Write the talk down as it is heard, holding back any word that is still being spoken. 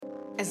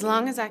As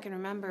long as I can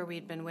remember,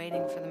 we'd been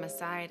waiting for the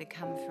Messiah to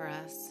come for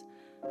us.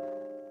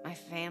 My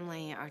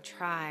family, our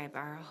tribe,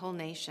 our whole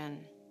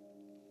nation.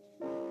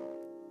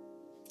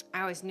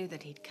 I always knew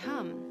that he'd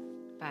come,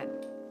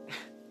 but,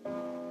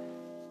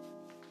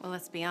 well,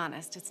 let's be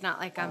honest. It's not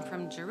like I'm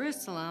from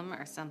Jerusalem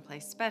or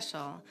someplace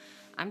special.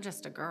 I'm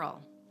just a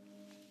girl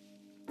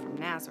from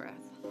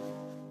Nazareth.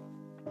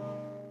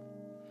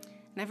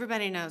 And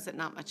everybody knows that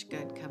not much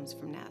good comes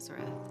from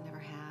Nazareth. Never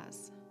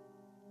has.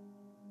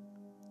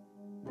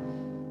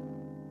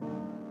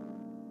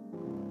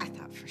 I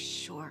thought for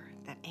sure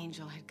that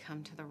angel had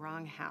come to the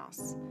wrong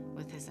house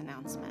with his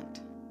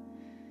announcement.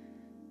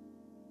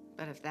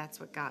 But if that's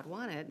what God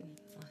wanted,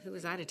 well, who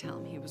was I to tell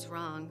him he was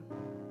wrong?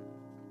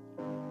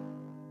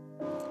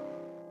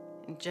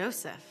 And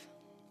Joseph,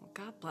 well,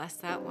 God bless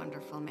that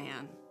wonderful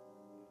man.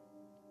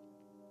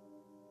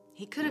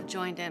 He could have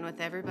joined in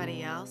with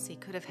everybody else. He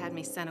could have had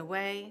me sent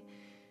away.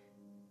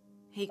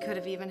 He could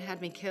have even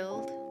had me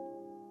killed.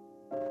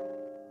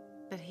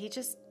 But he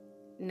just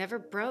never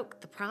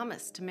broke the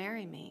promise to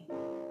marry me.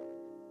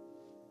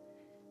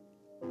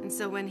 And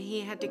so when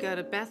he had to go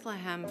to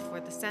Bethlehem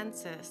for the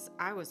census,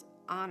 I was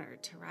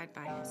honored to ride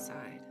by his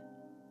side.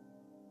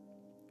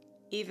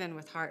 Even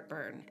with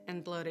heartburn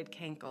and bloated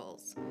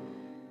cankles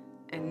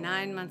and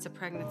 9 months of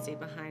pregnancy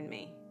behind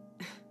me.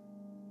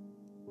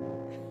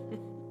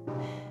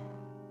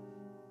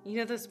 You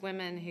know those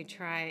women who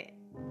try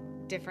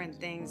different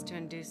things to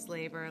induce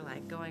labor,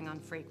 like going on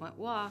frequent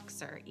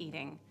walks or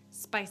eating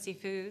spicy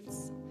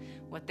foods?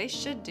 What they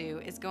should do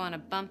is go on a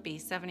bumpy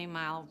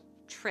 70-mile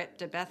trip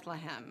to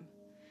Bethlehem.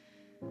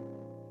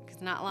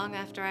 Because not long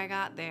after I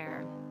got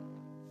there,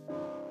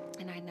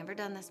 and I'd never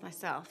done this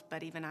myself,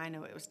 but even I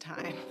knew it was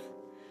time.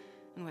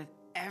 And with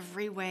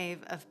every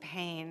wave of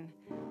pain,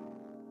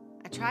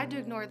 I tried to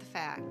ignore the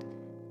fact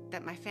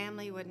that my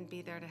family wouldn't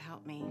be there to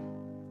help me,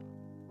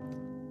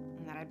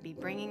 and that I'd be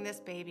bringing this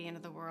baby into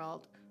the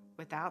world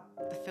without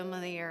the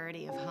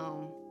familiarity of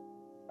home.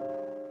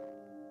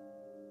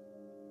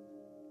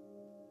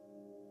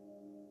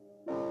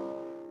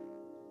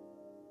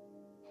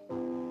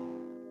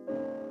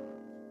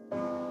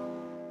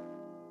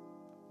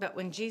 But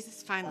when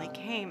Jesus finally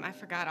came, I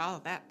forgot all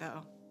of that,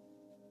 though.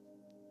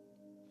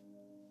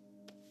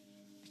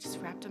 I just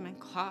wrapped him in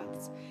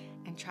cloths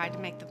and tried to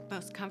make the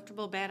most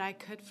comfortable bed I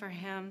could for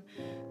him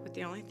with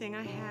the only thing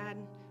I had,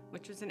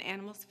 which was an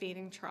animal's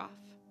feeding trough.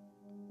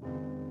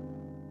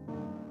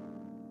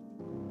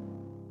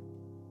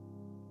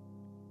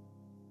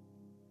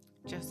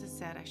 Joseph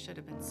said I should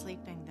have been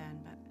sleeping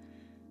then, but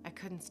I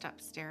couldn't stop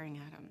staring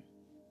at him.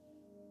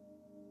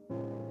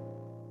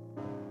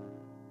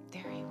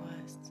 There he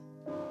was.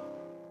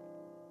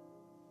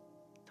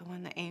 The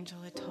one the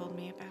angel had told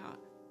me about.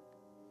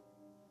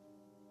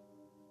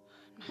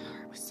 My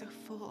heart was so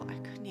full, I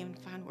couldn't even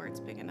find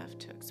words big enough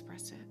to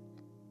express it.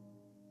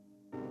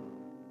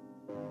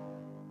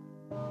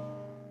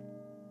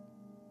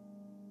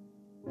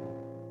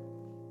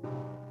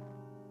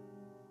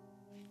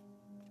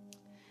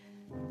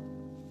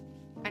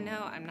 I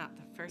know I'm not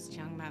the first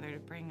young mother to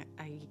bring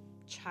a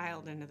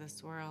child into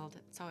this world.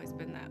 It's always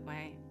been that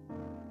way.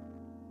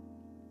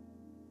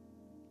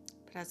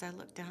 But as I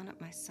look down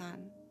at my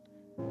son,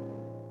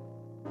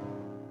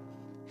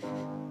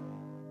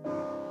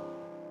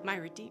 my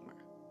Redeemer,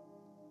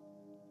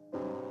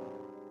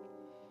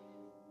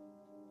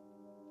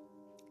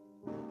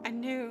 I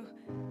knew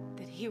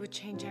that he would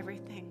change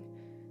everything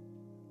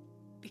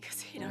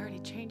because he'd already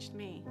changed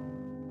me.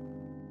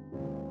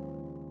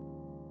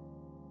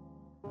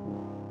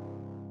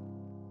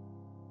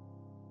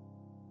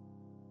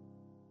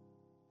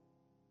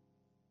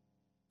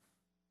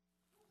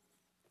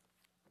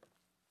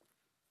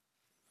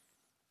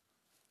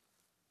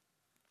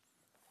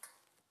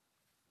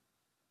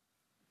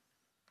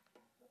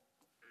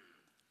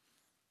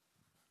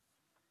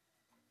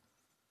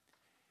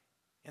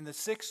 In the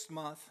 6th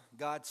month,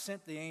 God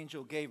sent the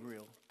angel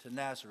Gabriel to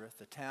Nazareth,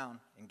 a town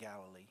in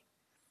Galilee,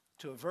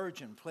 to a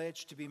virgin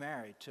pledged to be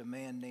married to a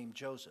man named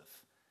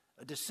Joseph,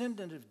 a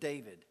descendant of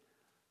David.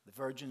 The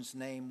virgin's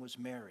name was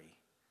Mary.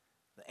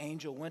 The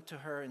angel went to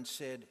her and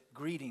said,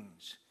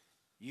 "Greetings,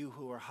 you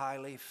who are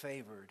highly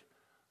favored.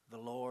 The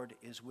Lord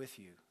is with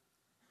you."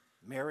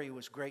 Mary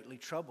was greatly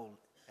troubled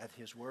at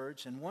his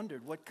words and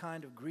wondered what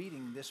kind of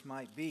greeting this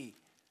might be.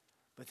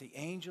 But the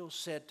angel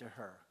said to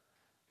her,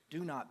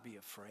 "Do not be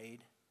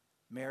afraid,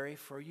 Mary,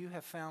 for you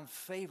have found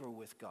favor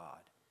with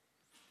God.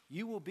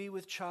 You will be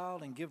with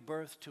child and give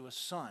birth to a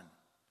son,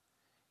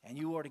 and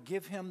you are to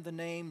give him the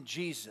name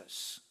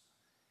Jesus.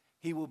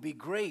 He will be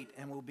great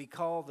and will be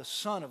called the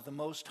Son of the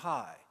Most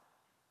High.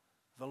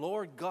 The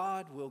Lord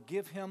God will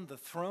give him the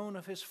throne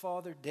of his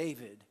father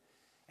David,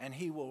 and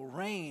he will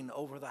reign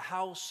over the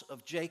house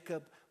of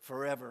Jacob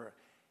forever.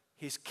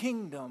 His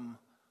kingdom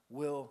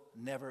will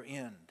never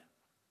end."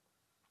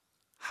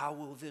 "How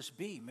will this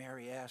be?"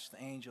 Mary asked the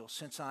angel,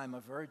 "since I am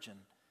a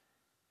virgin?"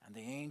 And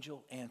the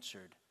angel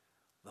answered,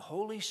 "The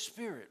Holy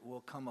Spirit will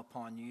come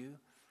upon you,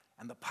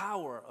 and the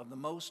power of the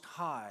Most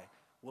High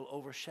will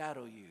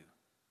overshadow you.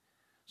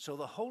 So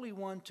the Holy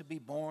One to be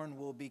born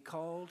will be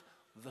called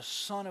the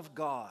Son of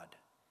God.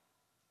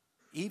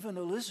 Even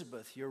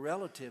Elizabeth, your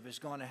relative, is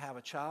going to have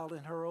a child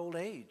in her old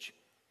age.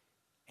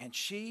 And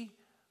she,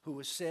 who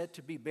was said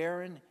to be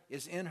barren,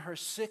 is in her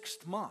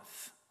 6th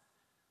month.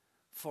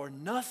 For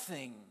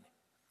nothing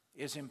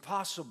is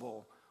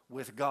impossible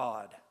with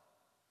God.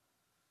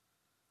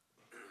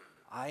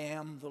 I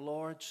am the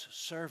Lord's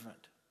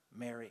servant,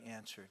 Mary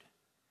answered.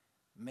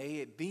 May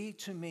it be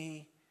to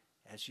me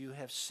as you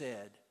have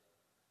said.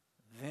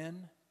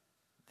 Then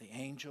the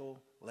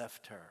angel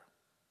left her.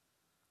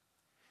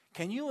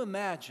 Can you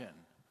imagine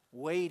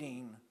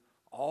waiting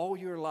all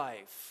your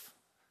life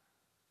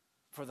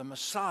for the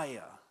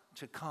Messiah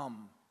to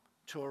come,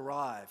 to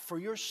arrive, for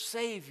your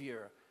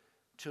Savior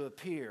to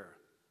appear?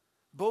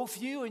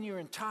 Both you and your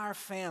entire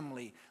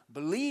family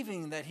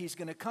believing that He's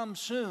going to come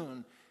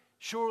soon,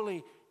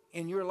 surely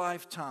in your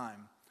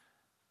lifetime,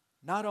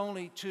 not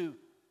only to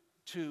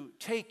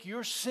take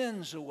your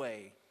sins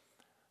away,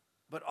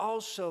 but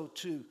also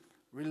to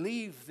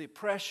relieve the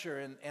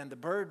pressure and the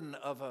burden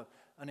of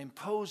an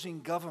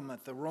imposing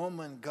government, the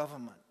Roman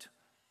government.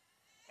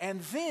 And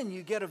then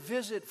you get a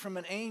visit from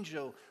an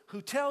angel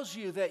who tells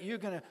you that you're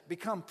going to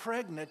become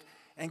pregnant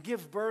and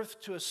give birth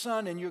to a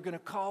son, and you're going to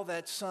call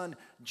that son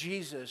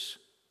Jesus.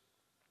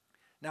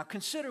 Now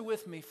consider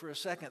with me for a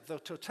second the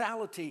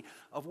totality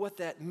of what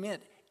that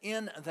meant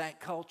in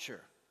that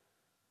culture.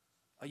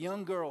 A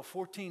young girl,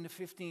 14 to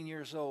 15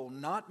 years old,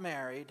 not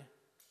married,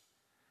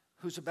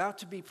 who's about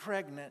to be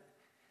pregnant,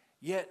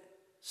 yet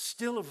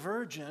still a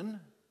virgin,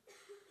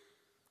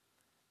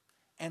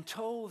 and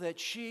told that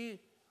she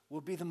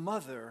will be the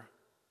mother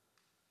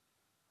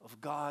of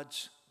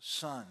God's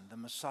Son, the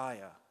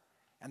Messiah,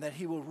 and that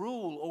He will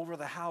rule over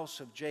the house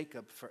of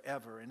Jacob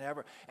forever and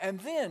ever. And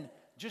then,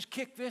 just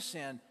kick this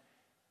in,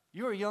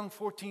 you're a young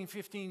 14,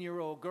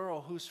 15-year-old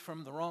girl who's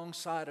from the wrong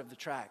side of the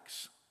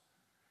tracks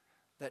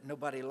that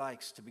nobody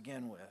likes to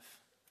begin with.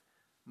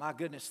 My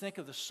goodness, think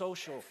of the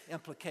social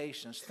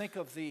implications. Think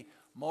of the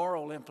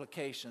moral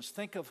implications.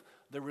 Think of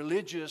the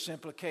religious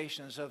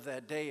implications of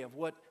that day, of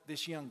what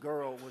this young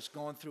girl was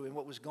going through and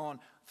what was going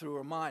through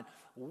her mind.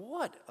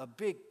 What a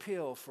big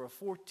pill for a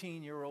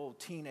 14-year-old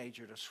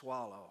teenager to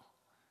swallow.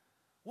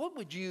 What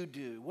would you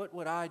do? What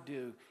would I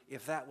do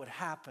if that would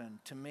happen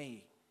to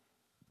me?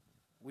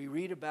 We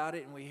read about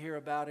it and we hear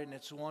about it, and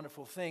it's a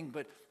wonderful thing,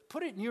 but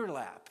put it in your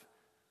lap.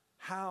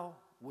 How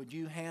would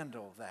you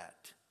handle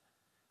that?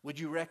 Would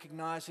you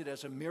recognize it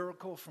as a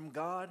miracle from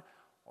God,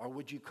 or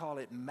would you call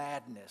it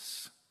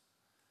madness?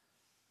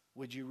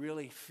 Would you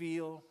really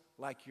feel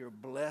like you're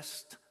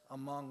blessed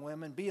among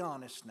women? Be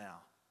honest now.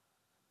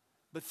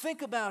 But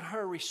think about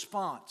her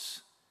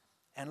response,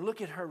 and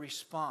look at her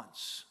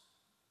response.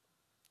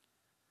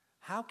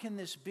 How can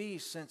this be,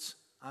 since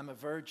I'm a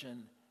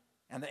virgin?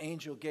 And the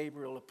angel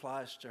Gabriel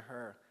applies to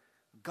her,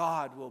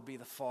 God will be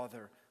the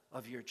father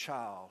of your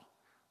child.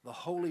 The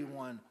Holy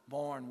One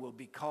born will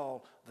be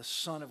called the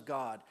Son of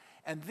God.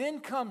 And then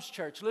comes,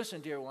 church,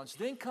 listen, dear ones,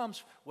 then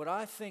comes what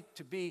I think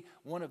to be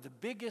one of the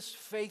biggest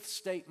faith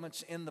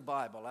statements in the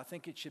Bible. I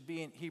think it should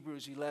be in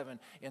Hebrews 11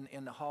 in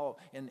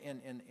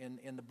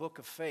the book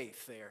of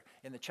faith there,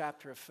 in the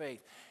chapter of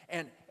faith.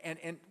 And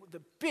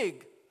the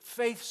big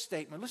faith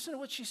statement, listen to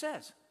what she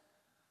says.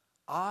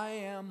 I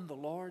am the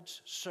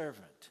Lord's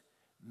servant.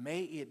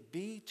 May it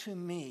be to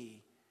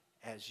me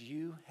as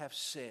you have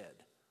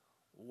said.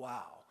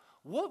 Wow.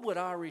 What would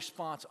our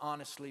response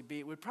honestly be?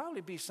 It would probably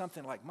be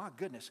something like, my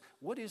goodness,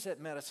 what is that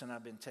medicine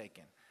I've been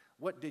taking?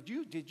 What did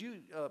you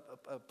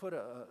put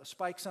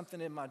spike something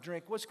in my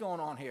drink? What's going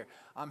on here?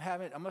 I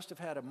must have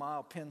had a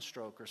mild pen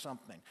stroke or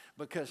something,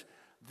 because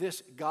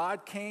this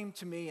God came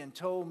to me and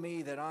told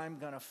me that I'm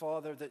going to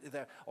father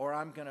or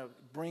I'm going to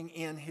bring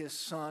in His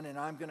Son, and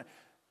I'm going to.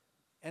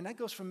 And that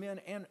goes for men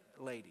and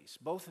ladies,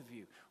 both of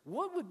you.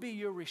 What would be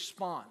your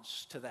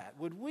response to that?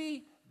 Would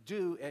we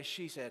do as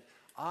she said,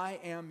 I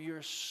am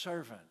your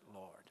servant,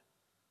 Lord.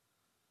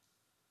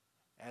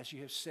 As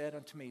you have said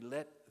unto me,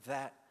 let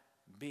that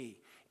be.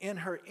 In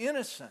her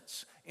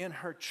innocence, in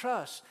her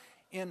trust,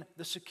 in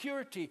the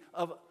security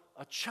of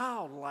a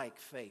childlike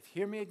faith.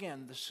 Hear me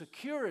again, the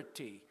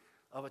security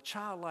of a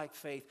childlike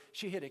faith.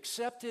 She had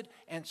accepted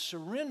and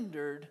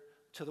surrendered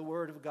to the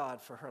Word of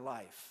God for her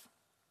life.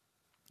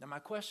 Now, my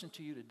question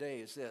to you today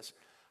is this.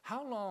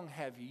 How long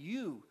have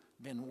you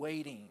been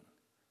waiting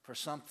for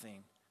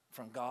something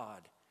from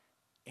God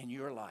in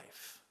your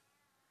life?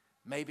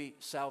 Maybe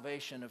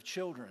salvation of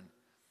children.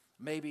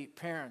 Maybe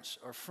parents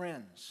or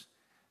friends.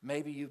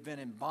 Maybe you've been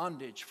in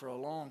bondage for a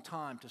long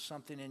time to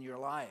something in your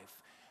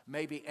life.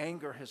 Maybe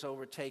anger has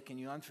overtaken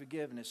you,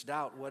 unforgiveness,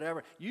 doubt,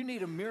 whatever. You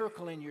need a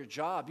miracle in your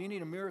job. You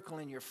need a miracle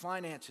in your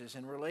finances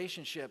and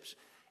relationships.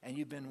 And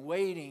you've been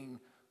waiting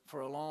for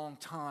a long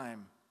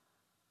time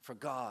for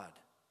God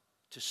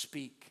to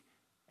speak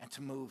and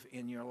to move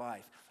in your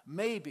life.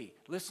 Maybe,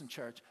 listen,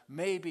 church,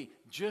 maybe,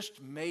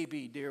 just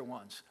maybe, dear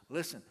ones,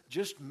 listen,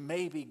 just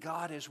maybe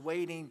God is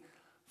waiting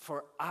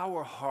for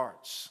our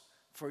hearts,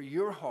 for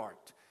your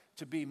heart,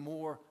 to be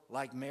more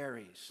like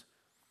Mary's,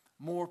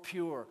 more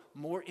pure,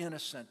 more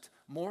innocent,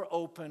 more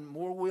open,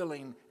 more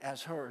willing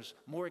as hers,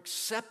 more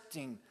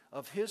accepting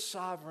of his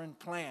sovereign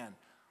plan.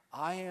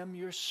 I am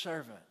your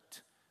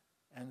servant,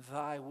 and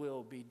thy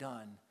will be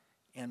done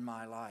in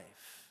my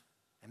life.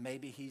 And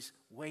maybe he's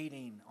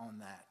waiting on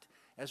that.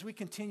 As we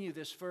continue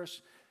this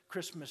first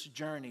Christmas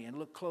journey and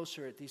look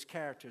closer at these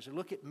characters, and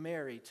look at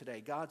Mary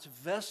today, God's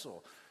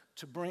vessel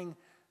to bring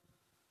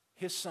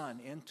his son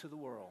into the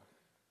world,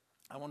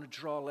 I want to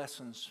draw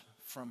lessons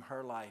from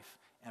her life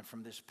and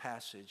from this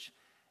passage.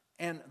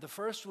 And the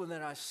first one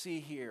that I see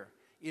here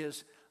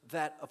is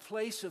that a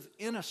place of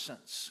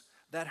innocence,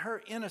 that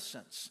her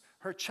innocence,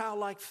 her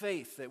childlike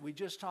faith that we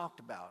just talked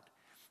about,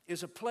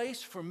 is a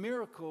place for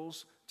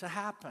miracles to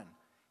happen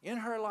in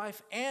her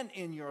life and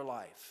in your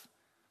life.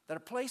 That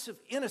a place of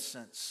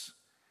innocence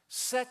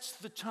sets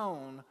the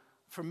tone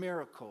for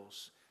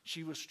miracles.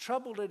 She was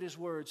troubled at his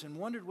words and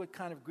wondered what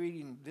kind of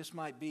greeting this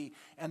might be.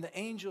 And the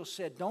angel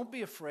said, don't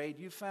be afraid,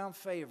 you found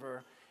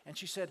favor. And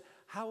she said,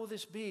 how will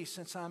this be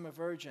since I'm a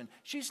virgin?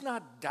 She's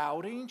not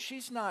doubting.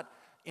 She's not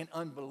in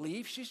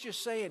unbelief. She's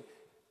just saying,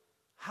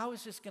 how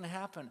is this going to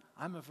happen?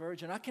 I'm a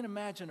virgin. I can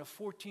imagine a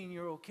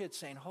 14-year-old kid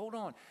saying, hold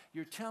on,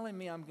 you're telling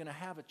me I'm going to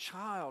have a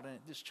child, and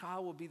this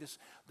child will be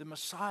the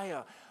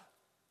Messiah,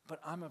 but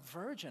I'm a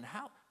virgin.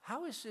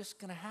 How is this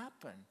going to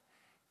happen?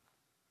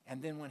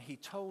 And then when he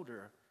told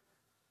her,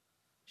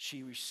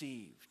 she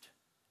received.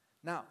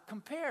 Now,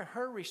 compare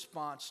her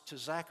response to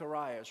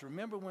Zachariah's.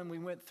 Remember when we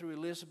went through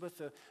Elizabeth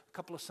a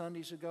couple of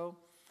Sundays ago?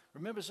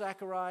 Remember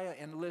Zachariah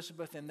and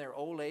Elizabeth in their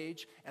old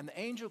age? And the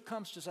angel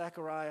comes to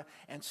Zachariah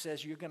and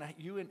says, you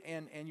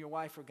and your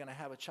wife are going to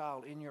have a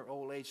child in your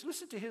old age.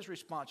 Listen to his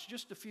response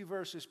just a few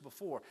verses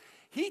before.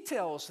 He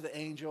tells the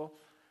angel,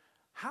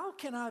 how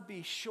can I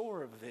be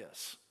sure of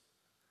this?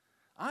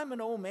 I'm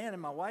an old man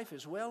and my wife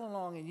is well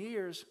along in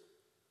years.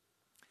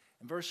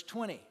 In verse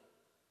 20,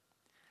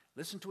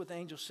 listen to what the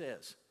angel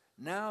says.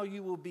 Now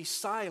you will be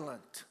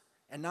silent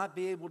and not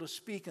be able to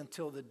speak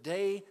until the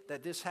day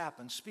that this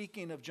happens,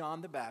 speaking of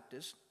John the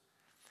Baptist,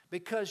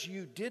 because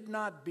you did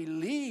not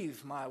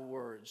believe my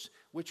words,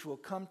 which will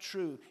come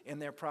true in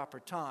their proper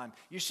time.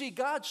 You see,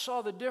 God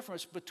saw the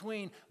difference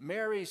between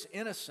Mary's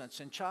innocence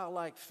and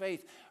childlike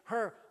faith,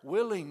 her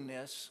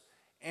willingness,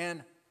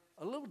 and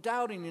a little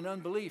doubting and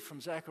unbelief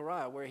from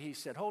Zechariah, where he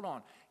said, hold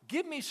on,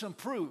 give me some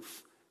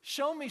proof.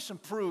 Show me some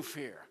proof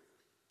here,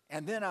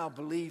 and then I'll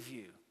believe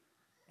you.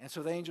 And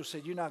so the angel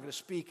said, you're not going to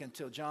speak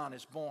until John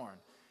is born.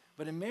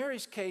 But in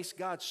Mary's case,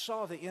 God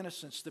saw the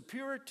innocence, the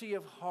purity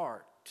of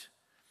heart.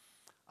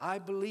 I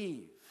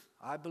believe,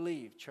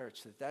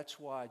 church, that's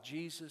why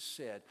Jesus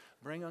said,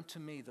 bring unto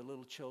me the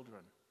little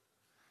children.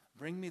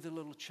 Bring me the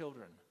little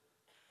children,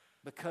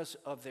 because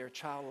of their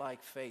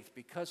childlike faith,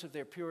 because of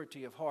their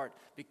purity of heart,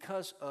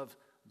 because of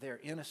their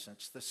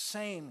innocence, the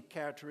same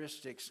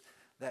characteristics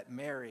that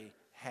Mary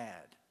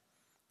had.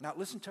 Now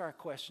listen to our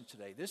question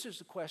today. This is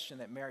the question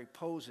that Mary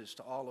poses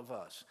to all of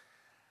us.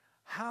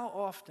 How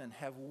often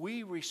have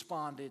we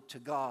responded to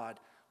God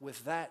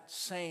with that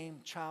same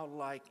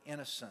childlike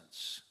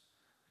innocence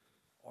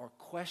or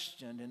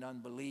questioned in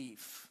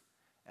unbelief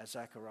as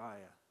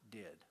Zechariah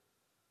did?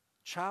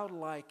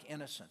 Childlike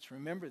innocence.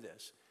 Remember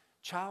this.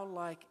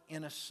 Childlike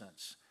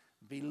innocence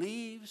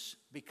believes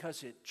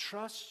because it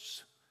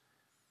trusts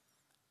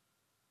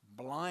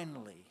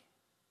blindly.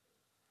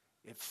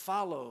 It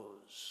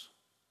follows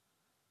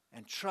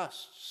and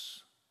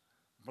trusts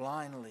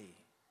blindly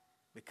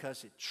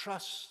because it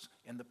trusts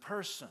in the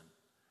person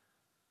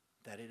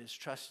that it is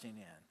trusting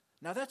in.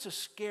 Now that's a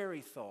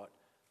scary thought,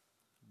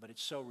 but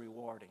it's so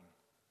rewarding.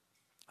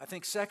 I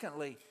think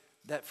secondly,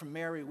 that from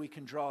Mary we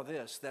can draw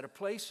this, that a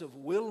place of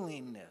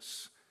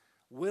willingness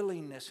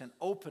and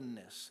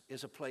openness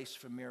is a place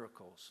for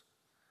miracles.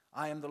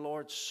 I am the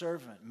Lord's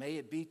servant. May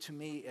it be to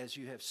me as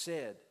you have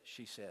said,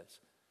 she says.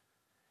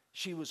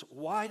 She was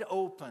wide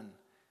open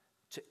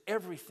to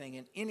everything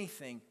and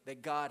anything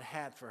that God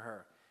had for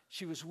her.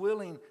 She was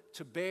willing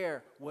to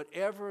bear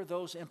whatever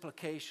those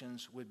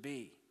implications would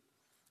be,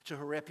 to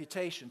her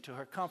reputation, to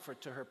her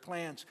comfort, to her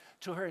plans,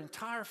 to her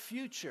entire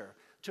future,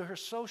 to her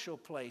social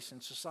place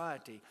in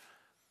society.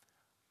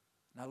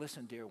 Now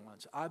listen, dear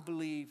ones, I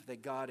believe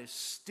that God is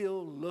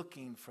still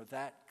looking for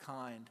that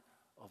kind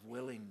of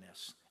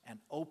willingness and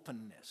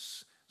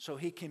openness so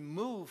he can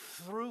move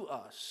through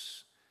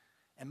us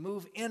and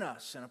move in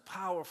us in a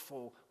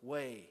powerful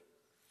way.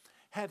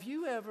 Have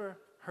you ever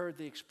heard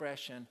the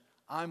expression,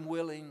 I'm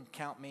willing,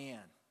 count me in?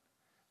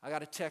 I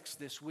got a text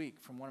this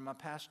week from one of my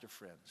pastor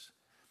friends,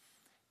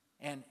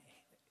 and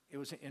it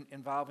was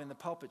involving the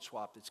pulpit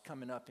swap that's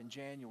coming up in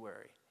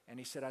January. And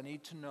he said, I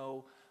need to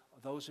know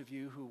those of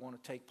you who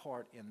want to take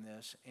part in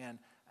this. And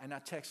I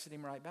texted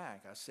him right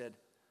back. I said,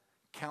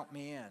 count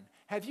me in.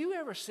 Have you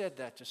ever said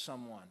that to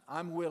someone?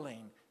 I'm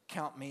willing,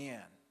 count me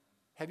in.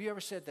 Have you ever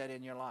said that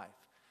in your life?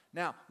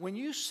 Now, when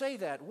you say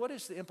that, what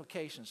is the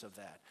implications of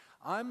that?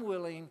 I'm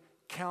willing,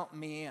 count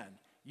me in.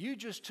 You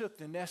just took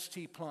the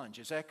Nestea plunge.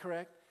 Is that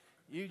correct?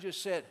 You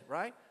just said,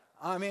 right?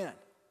 I'm in.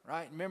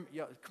 Right? Remember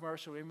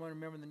commercial, everyone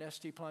remember the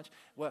Nestea plunge?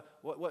 Well,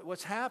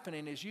 what's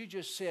happening is you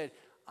just said,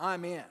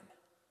 I'm in.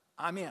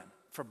 I'm in.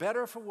 For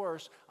better or for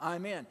worse,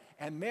 I'm in.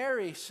 And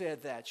Mary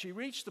said that. She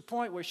reached the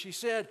point where she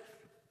said,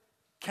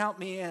 count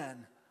me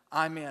in.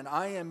 I'm in.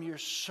 I am your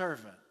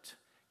servant.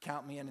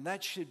 Count me in. And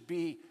that should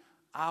be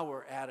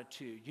our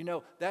attitude. You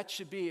know, that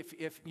should be,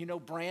 if you know,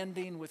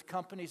 branding with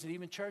companies and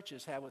even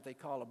churches have what they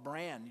call a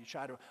brand. You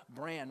try to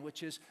brand,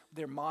 which is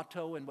their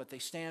motto and what they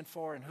stand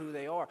for and who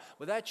they are.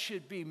 Well, that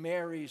should be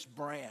Mary's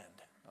brand,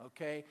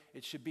 okay?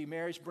 It should be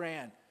Mary's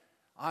brand.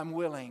 I'm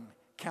willing,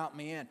 count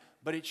me in.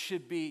 But it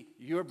should be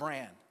your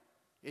brand.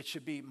 It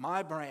should be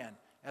my brand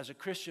as a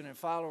Christian and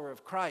follower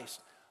of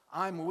Christ.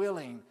 I'm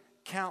willing,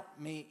 count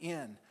me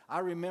in. I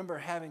remember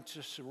having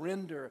to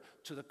surrender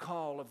to the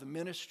call of the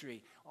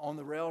ministry on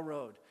the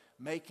railroad,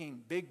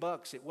 making big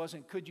bucks. It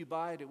wasn't, could you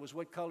buy it? It was,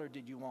 what color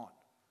did you want?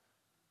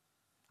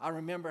 I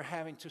remember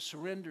having to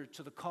surrender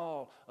to the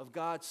call of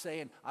God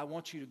saying, I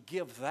want you to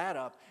give that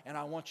up, and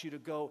I want you to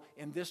go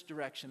in this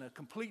direction, a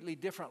completely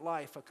different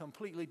life, a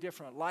completely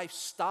different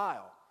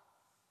lifestyle,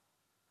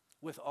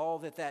 with all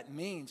that that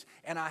means.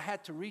 And I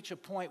had to reach a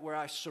point where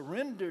I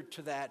surrendered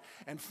to that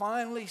and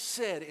finally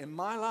said in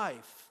my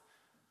life,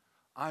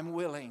 I'm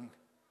willing,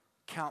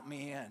 count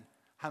me in.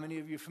 How many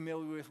of you are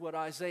familiar with what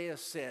Isaiah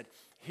said?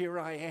 Here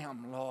I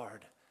am,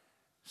 Lord,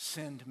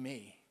 send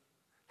me.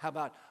 How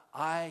about,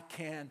 I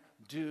can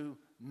do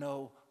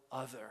no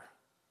other.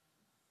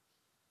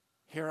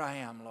 Here I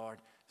am, Lord,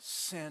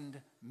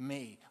 send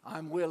me.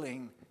 I'm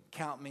willing,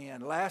 count me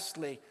in.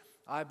 Lastly,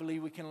 I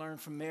believe we can learn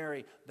from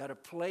Mary that a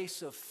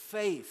place of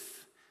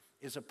faith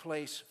is a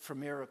place for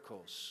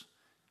miracles.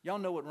 Y'all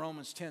know what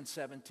Romans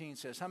 10:17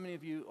 says. How many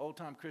of you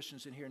old-time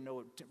Christians in here know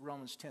what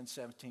Romans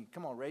 10:17?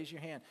 Come on, raise your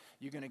hand.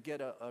 You're going to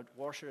get a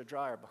washer or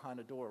dryer behind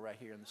the door right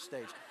here in the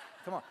stage.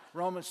 Come on.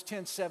 Romans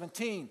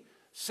 10:17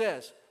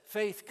 says,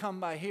 faith come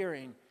by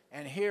hearing,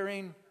 and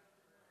hearing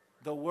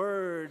the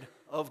word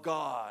of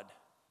God.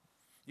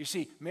 You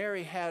see,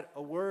 Mary had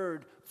a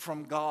word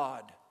from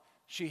God.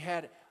 She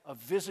had a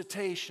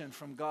visitation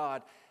from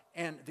God,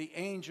 and the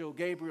angel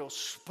Gabriel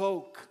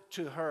spoke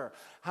to her.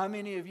 How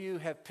many of you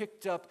have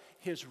picked up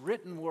his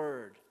written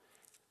word,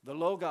 the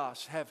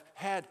Logos, have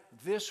had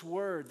this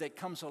word that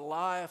comes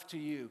alive to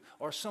you,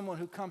 or someone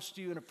who comes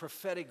to you in a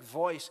prophetic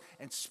voice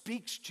and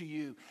speaks to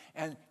you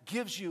and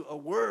gives you a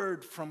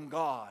word from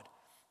God?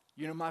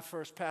 You know, my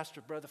first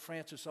pastor, Brother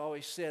Francis,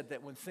 always said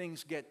that when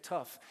things get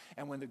tough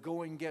and when the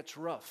going gets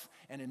rough,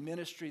 and in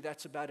ministry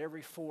that's about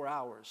every 4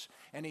 hours,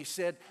 and he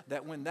said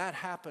that when that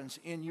happens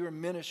in your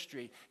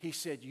ministry, he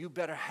said you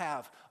better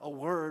have a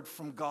word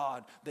from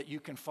God that you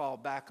can fall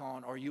back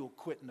on, or you'll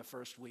quit in the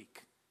first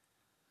week.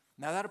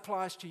 Now that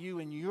applies to you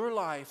in your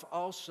life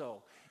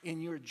also,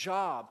 in your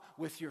job,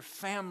 with your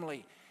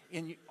family,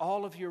 in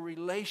all of your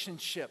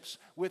relationships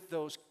with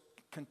those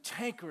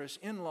cantankerous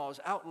in-laws,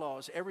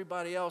 outlaws,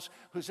 everybody else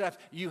who's left.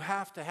 You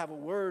have to have a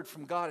word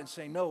from God and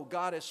say, no,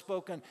 God has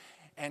spoken,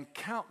 and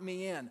count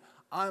me in.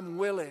 I'm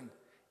willing,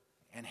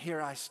 and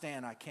here I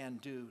stand. I can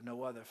do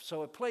no other.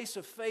 So a place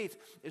of faith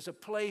is a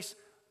place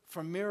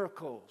for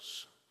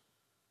miracles.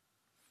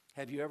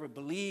 Have you ever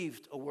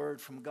believed a word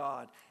from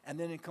God and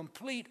then in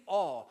complete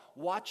awe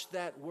watched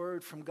that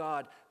word from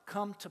God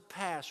come to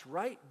pass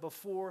right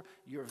before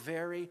your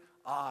very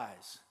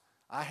eyes?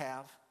 I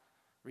have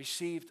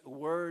received a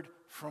word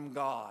from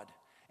God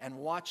and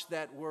watched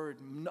that word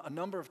a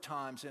number of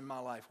times in my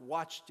life,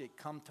 watched it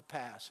come to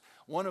pass.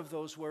 One of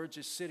those words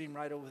is sitting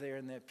right over there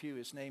in that pew.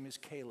 His name is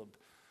Caleb.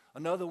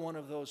 Another one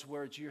of those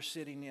words you're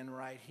sitting in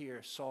right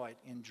here saw it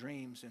in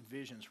dreams and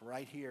visions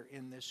right here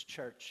in this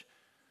church.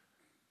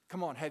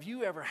 Come on, have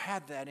you ever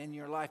had that in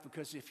your life?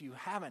 Because if you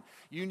haven't,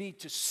 you need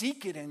to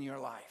seek it in your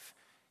life.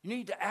 You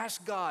need to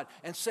ask God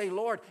and say,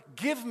 Lord,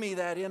 give me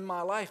that in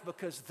my life,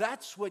 because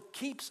that's what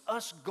keeps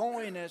us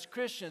going as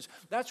Christians.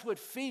 That's what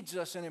feeds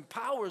us and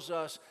empowers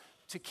us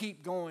to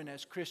keep going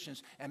as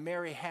Christians. And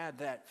Mary had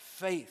that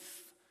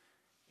faith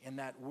in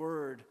that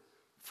word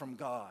from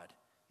God,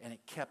 and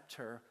it kept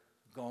her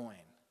going.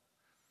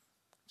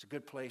 It's a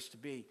good place to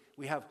be.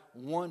 We have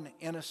one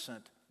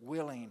innocent,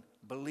 willing,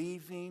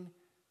 believing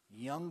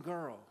young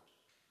girl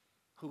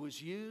who was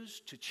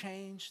used to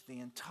change the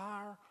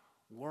entire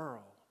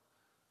world.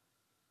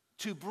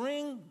 To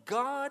bring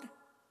God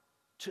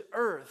to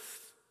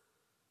earth.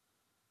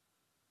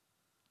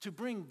 To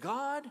bring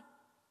God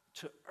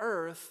to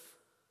earth,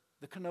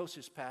 the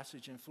kenosis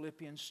passage in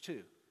Philippians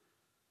 2.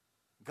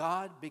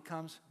 God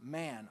becomes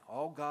man,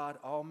 all God,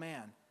 all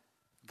man.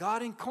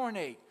 God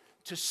incarnate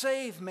to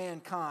save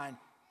mankind.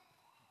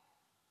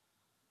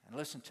 And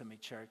listen to me,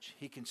 church.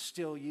 He can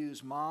still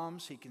use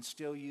moms. He can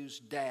still use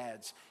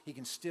dads. He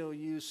can still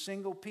use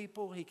single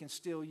people. He can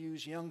still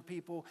use young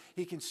people.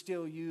 He can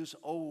still use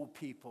old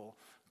people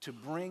to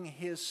bring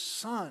his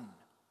son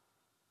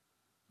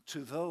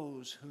to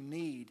those who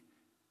need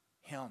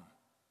him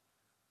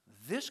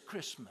this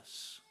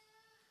Christmas,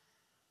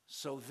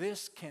 so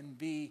this can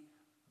be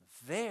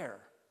their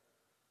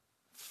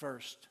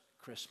first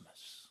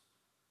Christmas.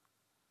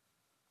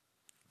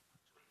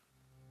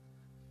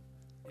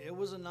 It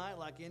was a night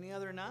like any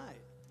other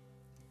night,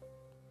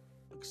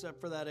 except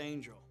for that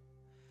angel.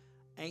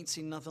 Ain't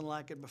seen nothing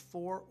like it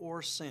before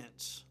or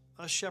since.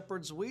 Us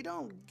shepherds, we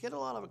don't get a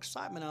lot of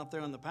excitement out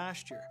there in the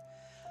pasture.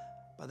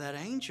 But that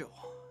angel,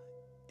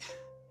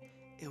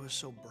 it was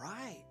so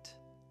bright,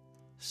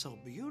 so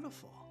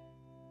beautiful.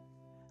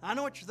 I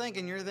know what you're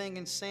thinking. You're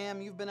thinking,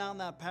 Sam, you've been out in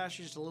that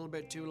pasture just a little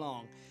bit too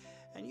long.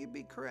 And you'd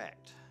be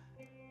correct.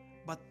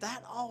 But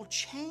that all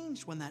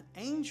changed when that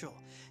angel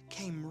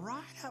came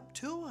right up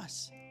to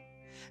us.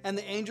 And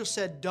the angel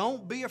said,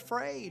 "Don't be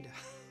afraid."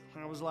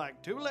 I was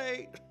like, too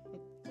late.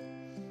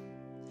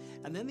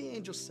 And then the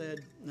angel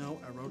said, no,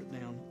 I wrote it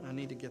down. I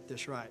need to get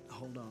this right.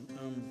 Hold on.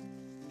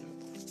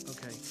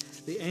 Okay.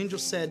 The angel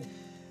said,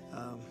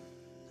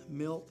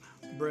 milk,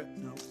 bread.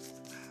 No,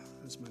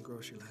 that's my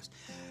grocery list.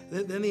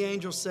 Then the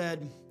angel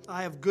said,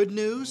 "I have good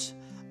news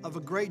of a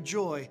great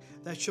joy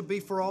that shall be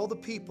for all the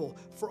people.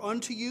 For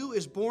unto you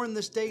is born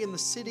this day in the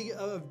city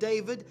of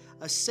David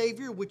a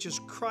Savior, which is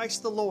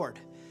Christ the Lord."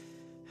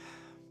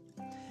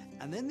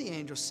 And then the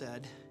angel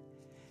said,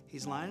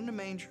 "He's lying in a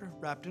manger,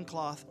 wrapped in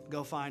cloth.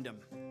 Go find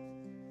him."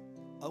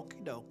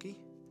 Okie dokie.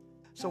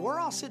 So we're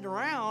all sitting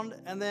around,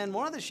 and then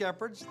one of the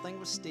shepherds, I think it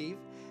was Steve,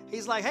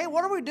 he's like, "Hey,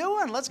 what are we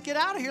doing? Let's get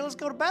out of here. Let's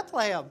go to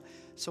Bethlehem."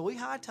 So we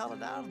hightailed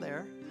it out of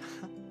there,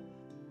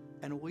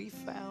 and we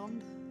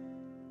found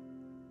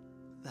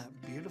that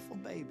beautiful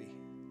baby.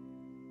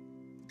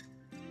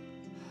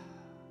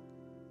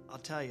 I'll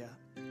tell you,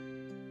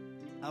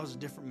 I was a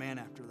different man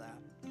after that.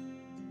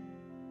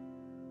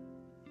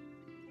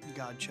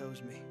 God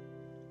chose me.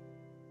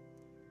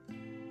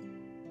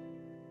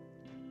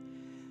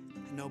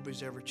 And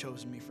nobody's ever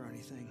chosen me for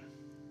anything.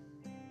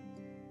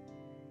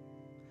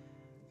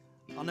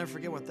 I'll never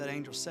forget what that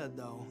angel said,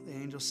 though. The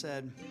angel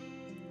said,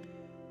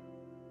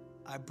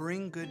 "I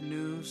bring good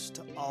news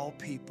to all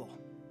people."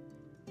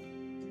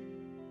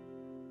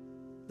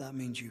 That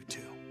means you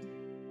too.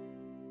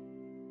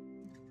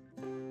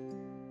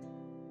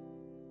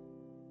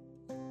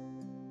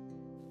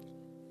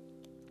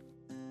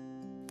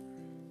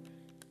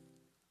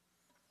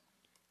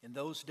 In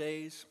those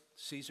days,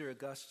 Caesar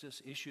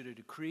Augustus issued a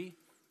decree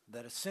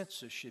that a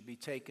census should be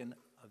taken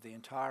of the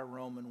entire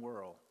Roman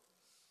world.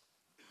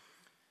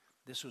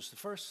 This was the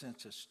first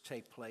census to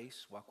take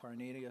place while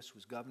Quirinius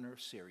was governor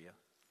of Syria,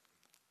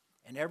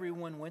 and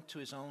everyone went to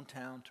his own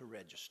town to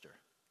register.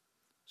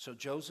 So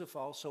Joseph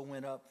also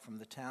went up from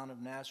the town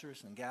of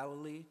Nazareth in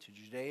Galilee to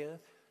Judea,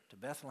 to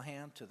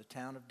Bethlehem, to the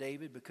town of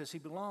David, because he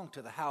belonged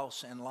to the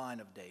house and line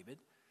of David.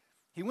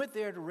 He went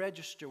there to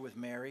register with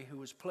Mary, who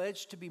was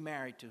pledged to be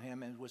married to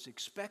him and was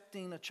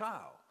expecting a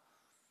child.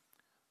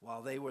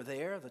 While they were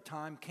there, the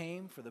time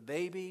came for the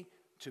baby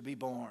to be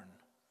born,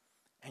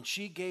 and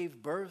she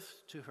gave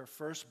birth to her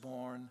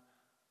firstborn,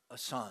 a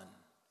son.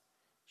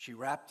 She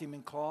wrapped him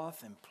in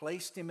cloth and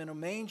placed him in a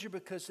manger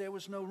because there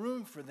was no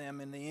room for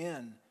them in the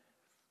inn.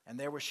 And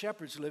there were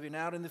shepherds living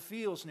out in the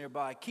fields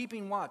nearby,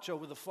 keeping watch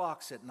over the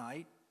flocks at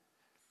night.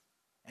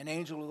 An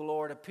angel of the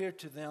Lord appeared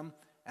to them,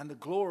 and the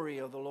glory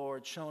of the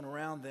Lord shone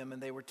around them,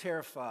 and they were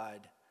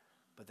terrified.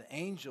 But the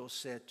angel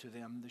said to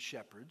them, the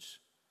shepherds,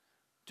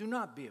 "Do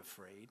not be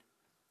afraid.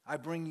 I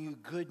bring you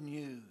good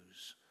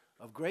news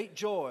of great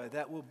joy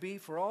that will be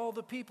for all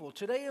the people.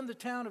 Today in the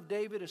town of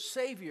David a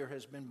Savior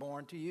has been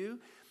born to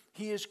you.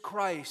 He is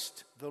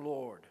Christ the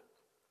Lord.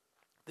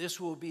 This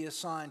will be a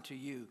sign to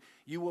you.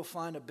 You will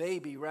find a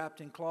baby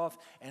wrapped in cloth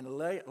and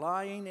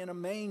lying in a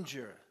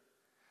manger."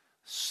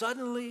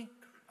 Suddenly,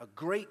 a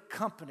great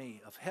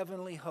company of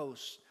heavenly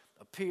hosts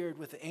appeared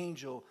with the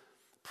angel,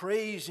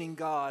 praising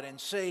God and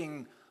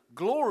saying,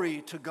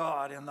 "Glory to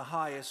God in the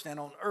highest, and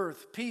on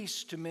earth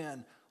peace to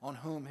men on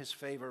whom his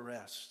favor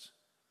rests."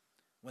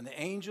 When the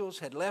angels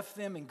had left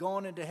them and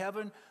gone into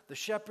heaven, the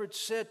shepherds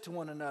said to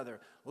one another,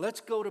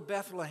 "Let's go to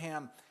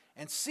Bethlehem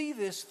and see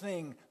this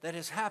thing that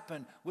has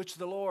happened, which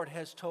the Lord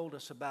has told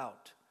us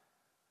about."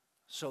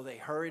 So they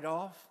hurried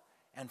off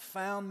and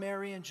found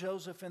Mary and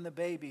Joseph and the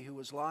baby who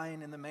was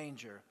lying in the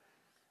manger.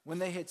 When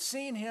they had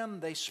seen him,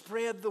 they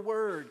spread the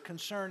word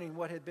concerning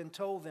what had been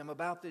told them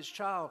about this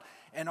child,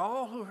 and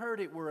all who heard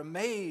it were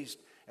amazed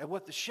at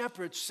what the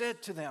shepherds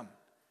said to them.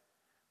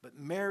 But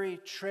Mary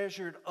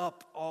treasured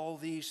up all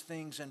these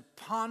things and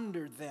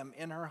pondered them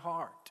in her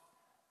heart.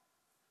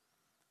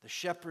 The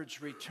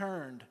shepherds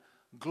returned,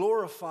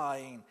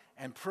 glorifying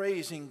and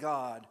praising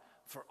God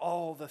for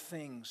all the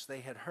things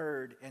they had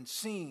heard and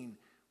seen,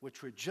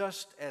 which were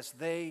just as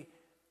they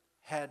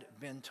had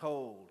been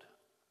told.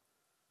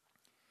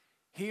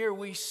 Here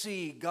we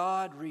see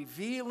God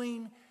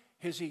revealing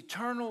his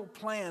eternal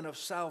plan of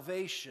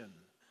salvation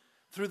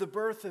through the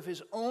birth of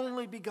his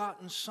only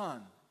begotten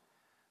Son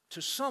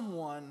to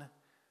someone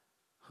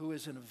who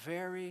is in a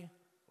very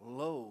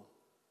low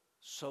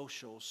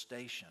social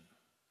station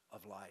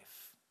of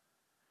life.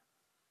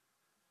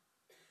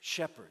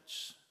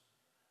 Shepherds,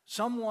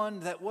 someone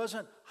that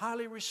wasn't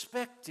highly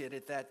respected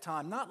at that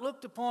time, not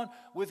looked upon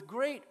with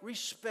great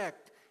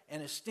respect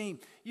and esteem.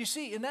 You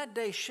see, in that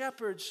day,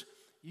 shepherds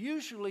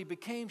usually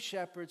became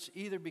shepherds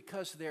either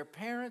because their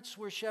parents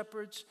were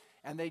shepherds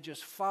and they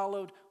just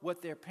followed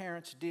what their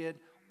parents did,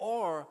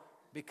 or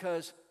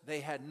because they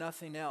had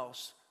nothing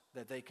else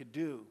that they could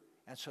do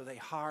and so they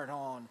hired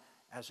on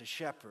as a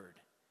shepherd.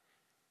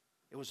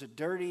 It was a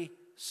dirty,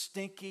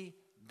 stinky,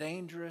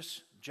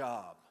 dangerous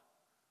job.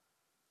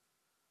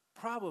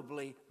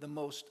 Probably the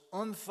most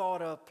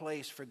unthought of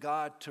place for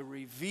God to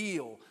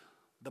reveal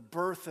the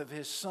birth of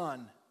his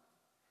son.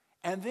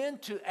 And then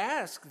to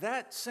ask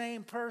that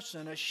same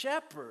person, a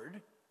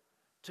shepherd,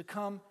 to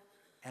come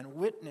and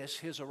witness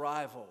his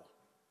arrival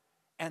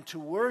and to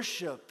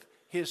worship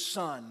his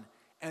son.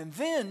 And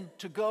then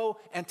to go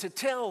and to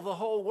tell the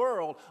whole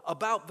world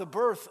about the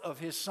birth of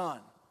his son.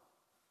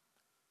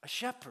 A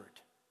shepherd.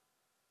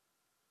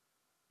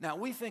 Now,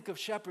 we think of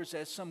shepherds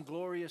as some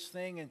glorious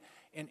thing, and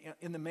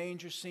in the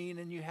manger scene,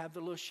 and you have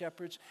the little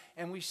shepherds,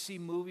 and we see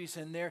movies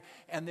in there,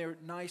 and there are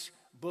nice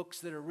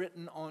books that are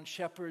written on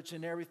shepherds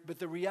and everything. But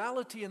the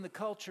reality in the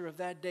culture of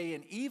that day,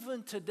 and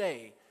even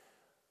today,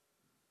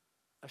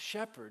 a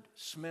shepherd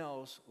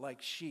smells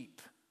like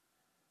sheep.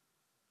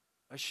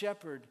 A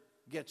shepherd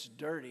gets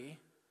dirty.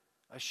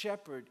 A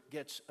shepherd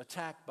gets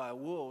attacked by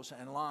wolves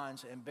and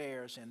lions and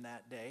bears in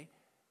that day.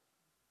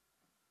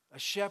 A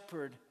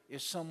shepherd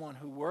is someone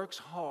who works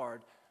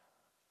hard,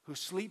 who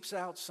sleeps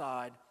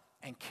outside,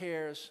 and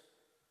cares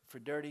for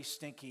dirty,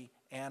 stinky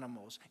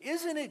animals.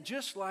 Isn't it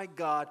just like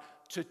God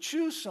to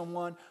choose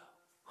someone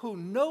who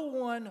no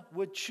one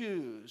would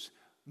choose,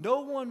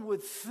 no one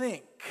would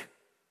think,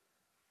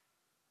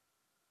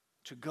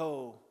 to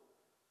go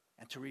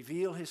and to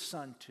reveal his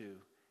son to,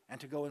 and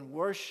to go and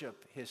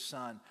worship his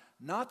son?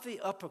 Not the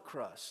upper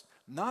crust,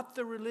 not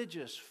the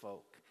religious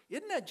folk.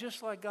 Isn't that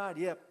just like God?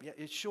 Yep,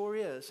 it sure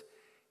is.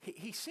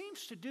 He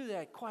seems to do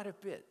that quite a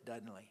bit,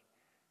 doesn't he?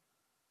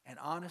 And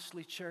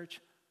honestly,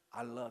 church,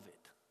 I love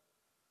it.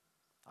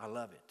 I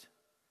love it.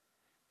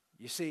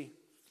 You see,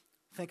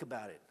 think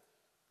about it.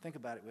 Think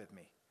about it with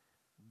me.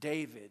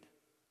 David,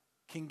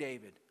 King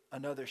David,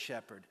 another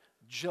shepherd.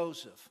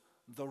 Joseph,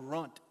 the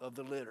runt of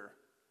the litter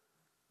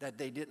that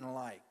they didn't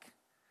like.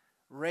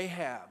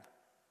 Rahab,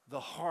 the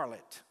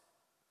harlot.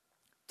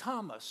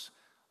 Thomas,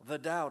 the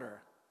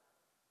doubter.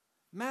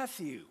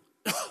 Matthew,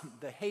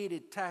 the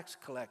hated tax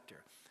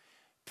collector.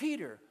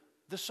 Peter,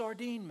 the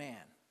sardine man.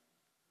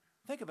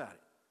 Think about it.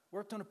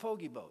 Worked on a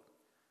pogie boat.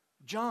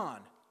 John,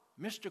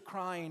 Mr.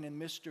 Crying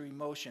and Mr.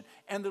 Emotion.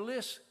 And the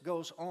list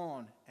goes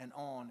on and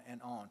on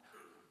and on.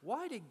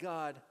 Why did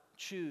God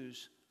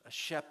choose a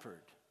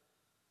shepherd?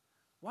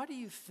 Why do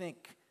you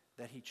think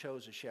that he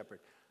chose a shepherd?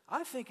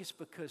 I think it's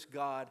because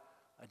God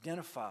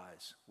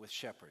identifies with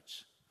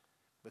shepherds.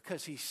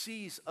 Because he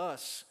sees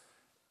us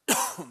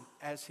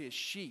as his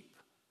sheep.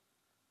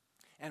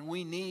 And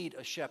we need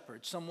a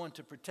shepherd, someone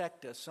to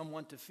protect us,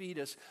 someone to feed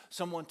us,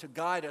 someone to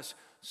guide us,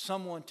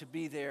 someone to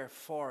be there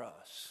for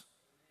us.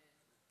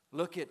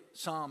 Look at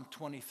Psalm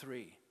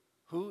 23.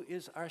 Who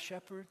is our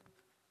shepherd?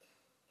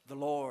 The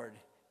Lord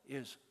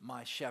is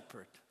my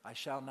shepherd. I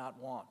shall not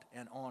want,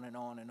 and on and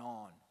on and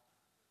on.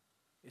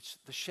 It's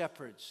the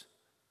shepherd's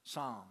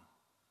psalm.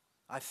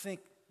 I think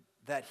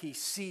that he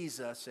sees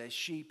us as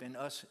sheep and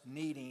us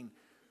needing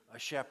a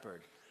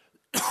shepherd.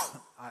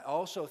 I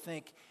also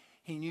think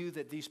he knew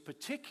that these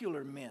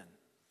particular men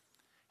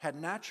had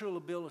natural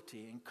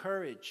ability and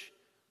courage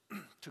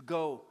to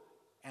go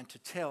and to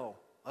tell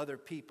other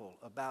people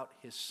about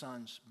his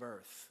son's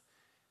birth.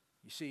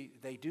 You see,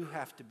 they do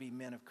have to be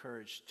men of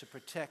courage to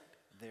protect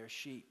their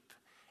sheep.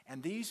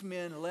 And these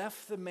men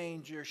left the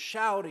manger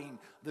shouting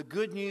the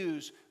good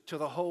news to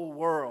the whole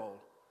world.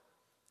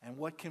 And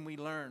what can we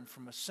learn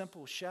from a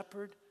simple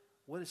shepherd?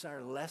 What is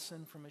our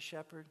lesson from a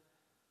shepherd?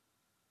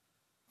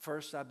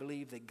 First, I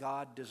believe that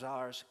God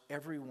desires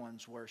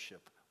everyone's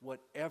worship,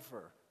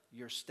 whatever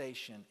your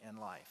station in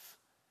life.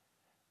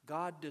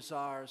 God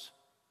desires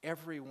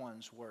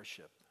everyone's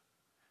worship,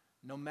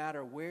 no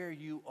matter where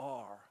you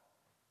are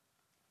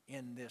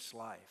in this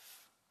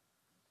life.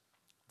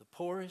 The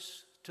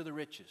poorest to the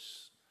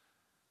richest,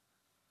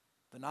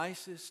 the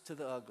nicest to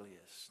the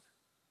ugliest,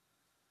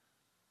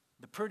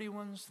 the pretty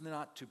ones, the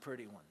not too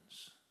pretty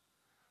ones,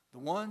 the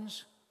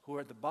ones who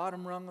are at the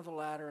bottom rung of the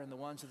ladder and the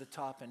ones at the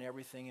top and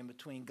everything in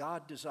between.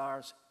 God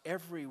desires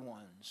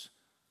everyone's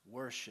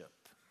worship.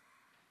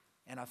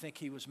 And I think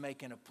he was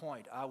making a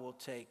point. I will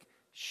take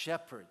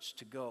shepherds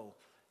to go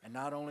and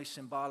not only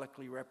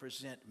symbolically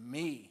represent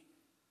me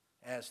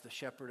as the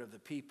shepherd of the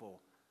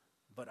people,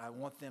 but I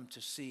want them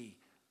to see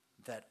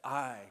that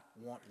I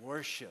want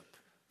worship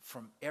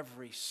from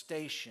every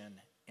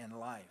station in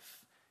life.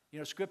 You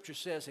know, Scripture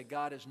says that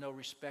God is no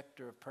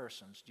respecter of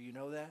persons. Do you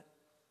know that?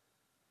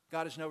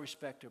 God is no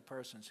respecter of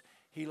persons.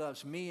 He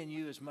loves me and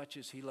you as much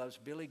as he loves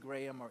Billy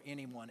Graham or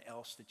anyone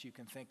else that you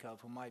can think of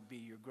who might be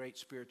your great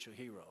spiritual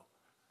hero.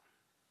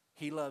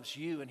 He loves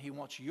you and he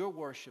wants your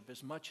worship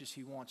as much as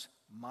he wants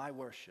my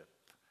worship.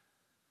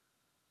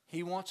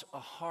 He wants a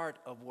heart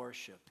of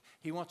worship.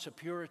 He wants a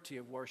purity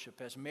of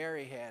worship as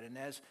Mary had and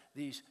as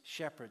these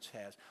shepherds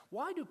has.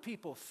 Why do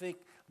people think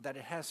that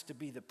it has to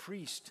be the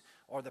priest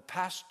or the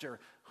pastor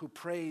who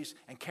prays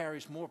and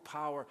carries more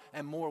power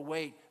and more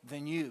weight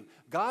than you?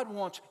 God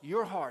wants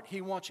your heart. He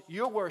wants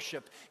your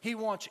worship. He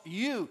wants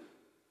you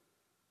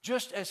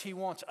just as he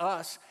wants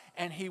us,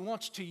 and he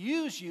wants to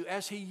use you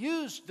as he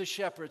used the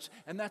shepherds,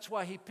 and that's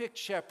why he picked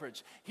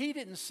shepherds. He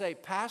didn't say,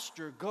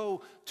 "Pastor,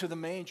 go to the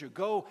manger,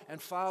 go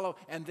and follow,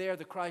 and there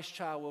the Christ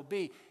child will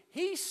be."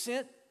 He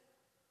sent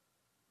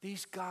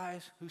these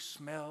guys who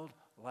smelled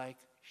like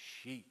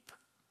sheep.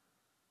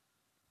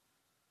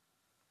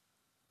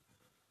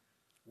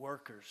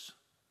 Workers.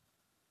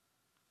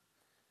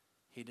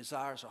 He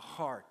desires a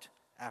heart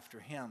after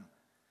him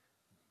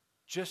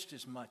just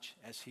as much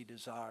as he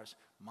desires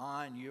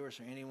mine, yours,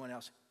 or anyone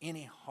else,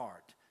 any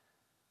heart.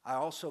 I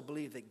also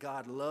believe that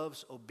God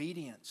loves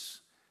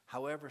obedience,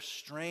 however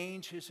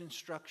strange his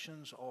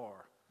instructions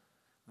are.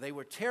 They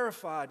were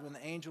terrified when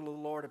the angel of the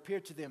Lord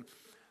appeared to them,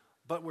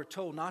 but were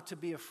told not to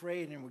be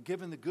afraid and were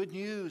given the good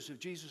news of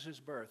Jesus'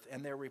 birth.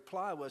 And their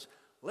reply was,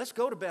 "Let's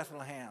go to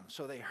Bethlehem."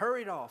 So they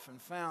hurried off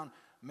and found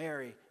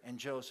Mary and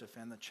Joseph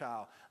and the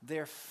child.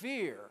 Their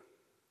fear,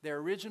 their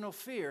original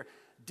fear,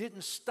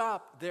 didn't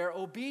stop their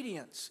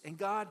obedience. And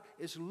God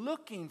is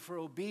looking for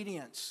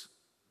obedience.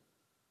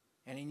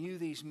 And he knew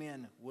these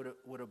men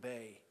would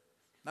obey.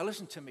 Now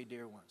listen to me,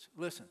 dear ones.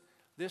 Listen,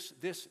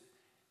 this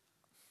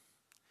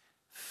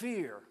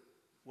fear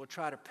will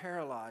try to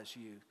paralyze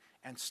you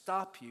and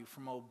stop you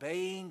from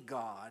obeying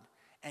God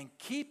and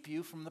keep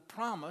you from the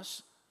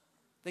promise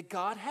that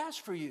God has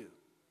for you.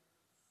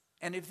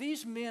 And if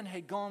these men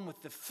had gone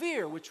with the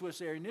fear, which was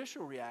their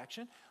initial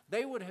reaction,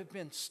 they would have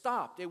been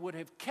stopped. It would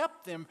have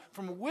kept them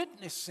from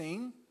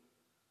witnessing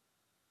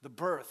the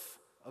birth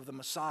of the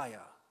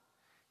Messiah.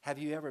 Have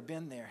you ever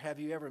been there? Have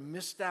you ever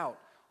missed out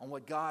on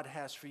what God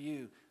has for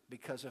you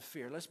because of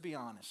fear? Let's be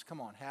honest. Come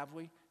on, have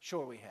we?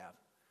 Sure we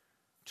have.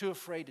 Too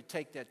afraid to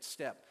take that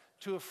step.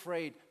 Too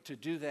afraid to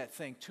do that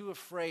thing. Too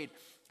afraid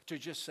to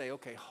just say,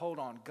 "Okay, hold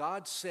on.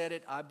 God said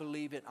it. I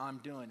believe it. I'm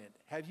doing it."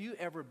 Have you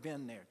ever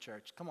been there,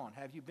 church? Come on,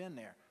 have you been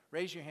there?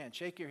 Raise your hand.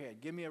 Shake your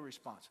head. Give me a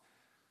response.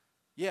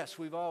 Yes,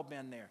 we've all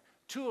been there.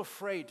 Too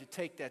afraid to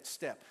take that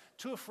step.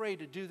 Too afraid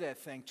to do that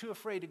thing. Too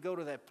afraid to go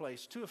to that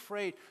place. Too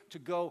afraid to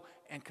go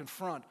and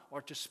confront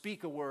or to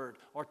speak a word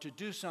or to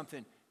do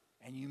something.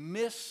 And you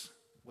miss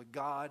what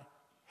God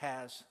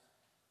has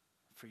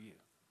for you.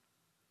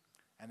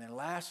 And then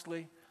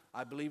lastly,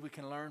 I believe we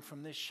can learn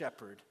from this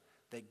shepherd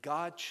that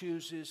God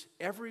chooses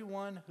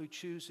everyone who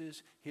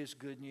chooses his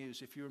good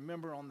news. If you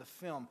remember on the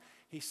film,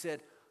 he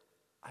said,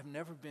 "I've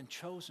never been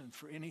chosen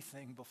for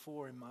anything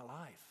before in my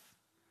life."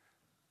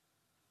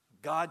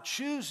 God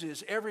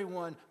chooses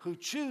everyone who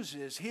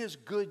chooses his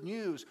good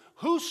news,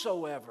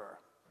 whosoever.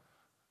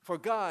 For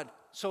God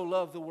so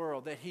loved the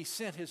world that he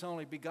sent his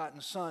only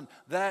begotten Son,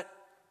 that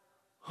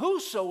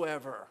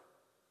whosoever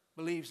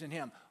believes in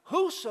him,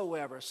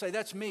 whosoever, say,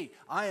 "That's me,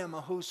 I am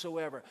a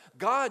whosoever."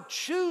 God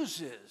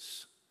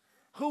chooses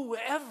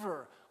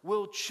whoever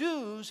will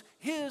choose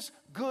his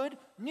good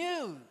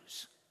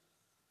news.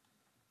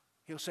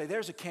 He'll say,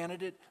 "There's a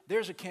candidate,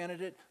 there's a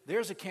candidate,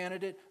 there's a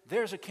candidate,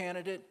 there's a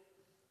candidate.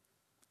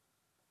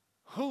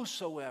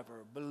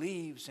 Whosoever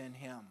believes in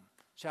him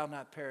shall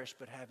not perish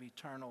but have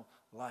eternal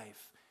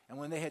life." And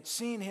when they had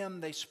seen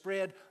him, they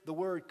spread the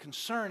word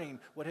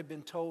concerning what had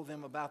been told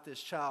them about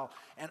this child.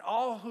 And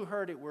all who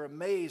heard it were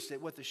amazed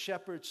at what the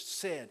shepherds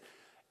said.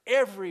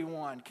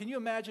 Everyone, can you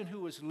imagine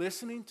who was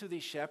listening to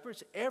these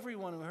shepherds?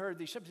 Everyone who heard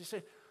these shepherds, they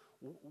said,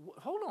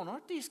 "Hold on,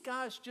 aren't these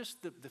guys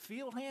just the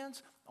field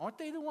hands? Aren't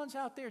they the ones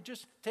out there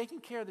just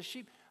taking care of the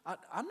sheep?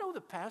 I know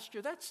the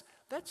pasture, that's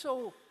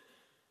so..."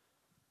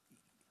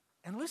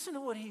 And listen to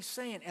what he's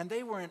saying. And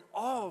they were in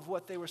awe of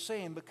what they were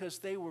saying because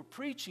they were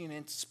preaching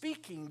and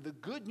speaking the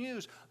good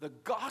news, the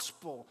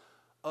gospel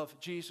of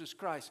Jesus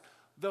Christ.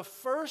 The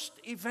first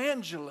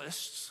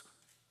evangelists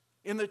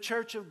in the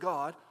church of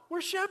God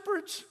were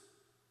shepherds.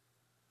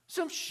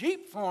 Some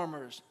sheep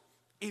farmers,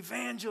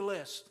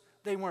 evangelists.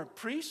 They weren't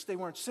priests, they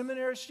weren't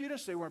seminary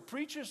students, they weren't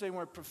preachers, they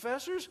weren't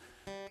professors.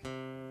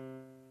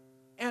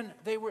 And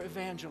they were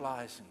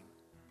evangelizing.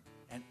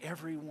 And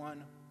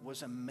everyone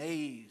was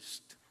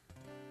amazed.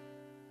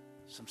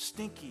 Some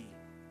stinky,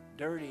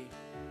 dirty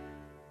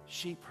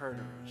sheep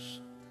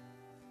herders.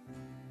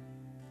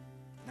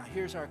 Now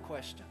here's our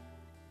question.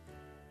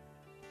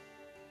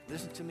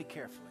 Listen to me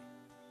carefully.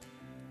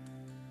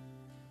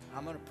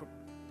 I'm going to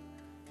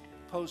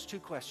pose two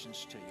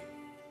questions to you.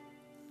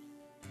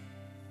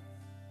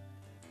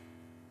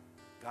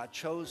 God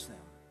chose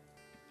them.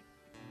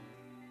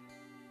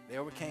 They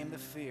overcame the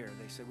fear.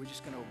 They said, "We're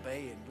just going to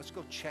obey and let's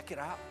go check it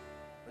out.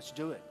 Let's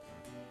do it."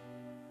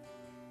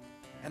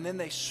 And then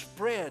they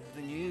spread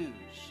the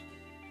news.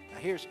 Now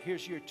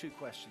here's your two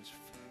questions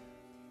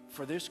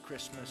for this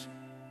Christmas,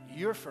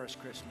 your first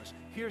Christmas.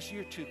 Here's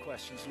your two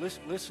questions.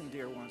 Listen,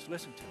 dear ones,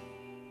 listen to me.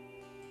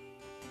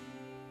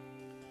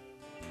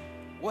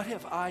 What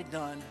have I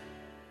done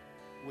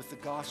with the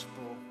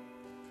gospel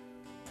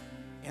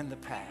in the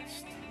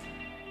past?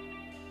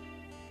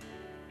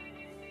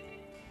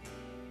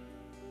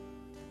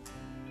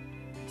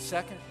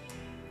 Second,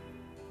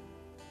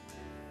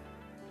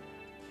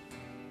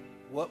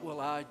 what will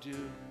I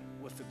do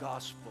with the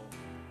gospel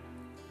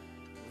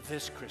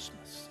this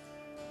Christmas?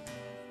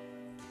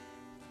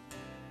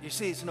 You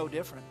see, it's no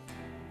different.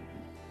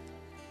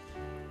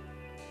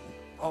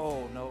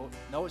 Oh,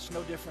 no, it's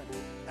no different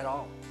at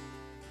all.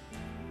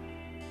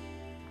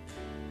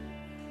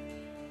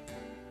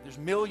 There's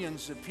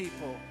millions of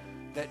people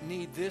that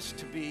need this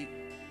to be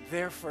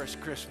their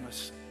first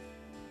Christmas.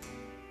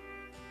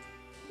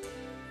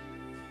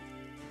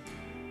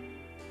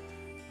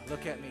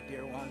 Look at me,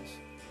 dear ones.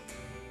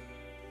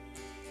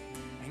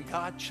 And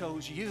God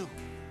chose you.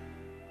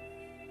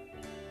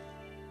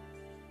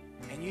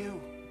 And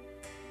you.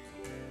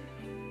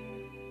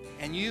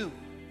 And you.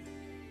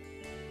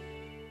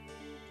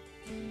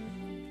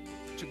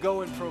 To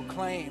go and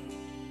proclaim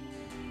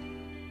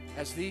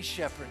as these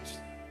shepherds.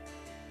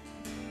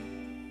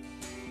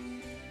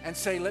 And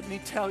say, let me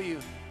tell you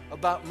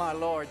about my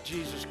Lord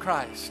Jesus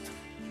Christ.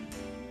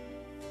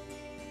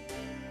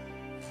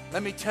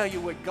 Let me tell you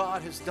what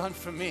God has done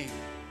for me.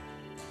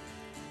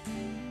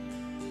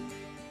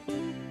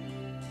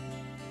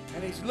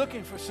 And He's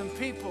looking for some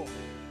people,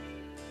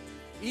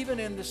 even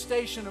in the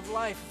station of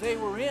life they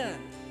were in,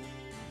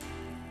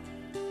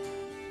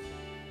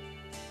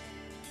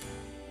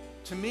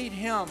 to meet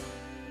Him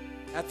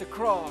at the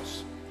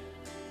cross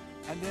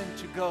and then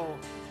to go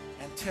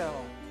and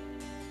tell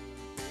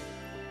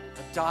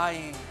a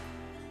dying,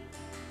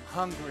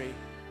 hungry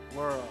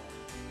world.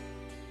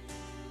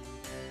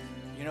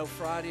 You know,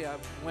 Friday I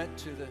went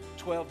to the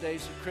 12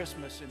 Days of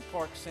Christmas in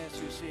Parc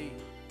Saint-Souci.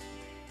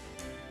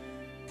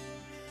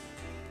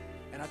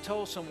 And I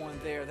told someone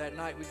there that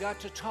night, we got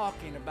to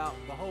talking about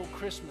the whole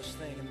Christmas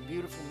thing and the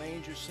beautiful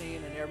manger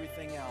scene and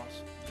everything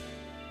else.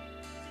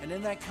 And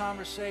in that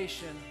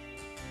conversation,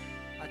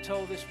 I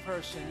told this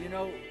person, you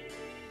know,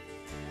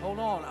 hold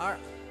on,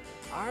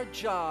 our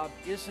job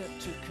isn't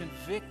to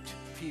convict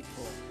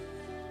people.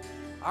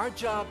 Our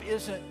job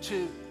isn't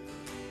to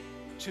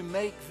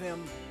make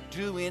them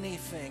do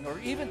anything or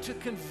even to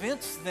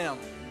convince them.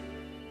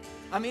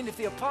 I mean, if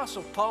the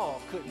Apostle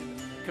Paul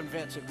couldn't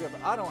convince Agrippa,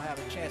 I don't have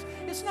a chance.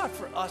 It's not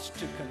for us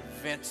to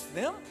convince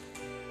them.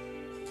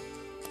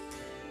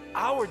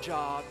 Our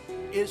job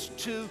is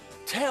to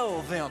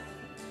tell them.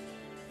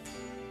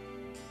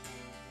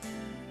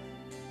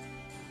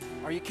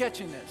 Are you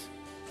catching this?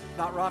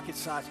 Not rocket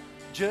science.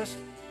 Just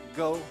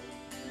go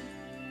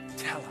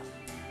tell them.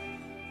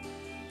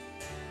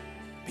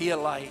 Be a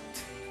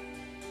light.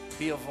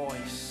 Be a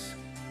voice.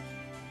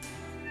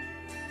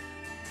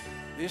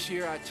 This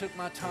year I took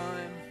my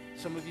time.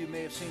 Some of you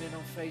may have seen it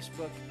on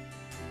Facebook.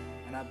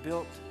 And I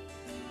built,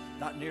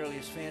 not nearly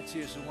as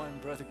fancy as the one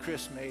Brother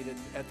Chris made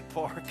at the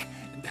park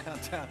in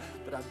downtown,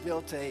 but I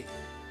built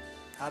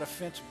out of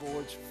fence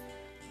boards,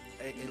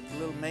 a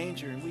little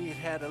manger. And we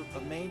had a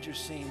manger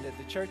scene that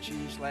the church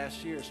used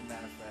last year, as a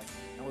matter of fact.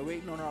 And we're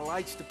waiting on our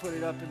lights to put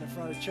it up in the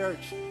front of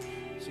church.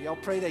 So y'all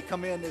pray they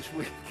come in this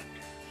week.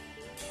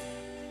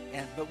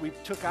 But we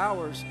took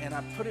ours and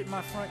I put it in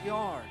my front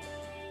yard.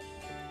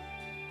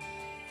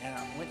 And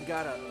I went and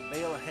got a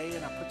bale of hay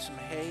and I put some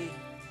hay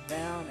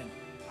down and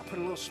I put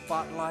a little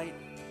spotlight.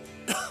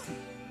 And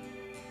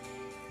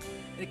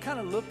it kind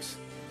of looks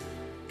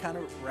kind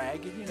of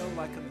ragged, you know,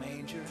 like a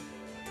manger.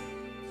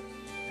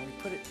 And we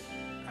put it,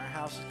 our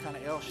house is kind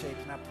of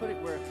L-shaped, and I put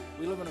it where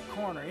we live in a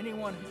corner.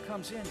 Anyone who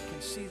comes in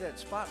can see that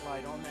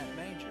spotlight on that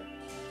manger.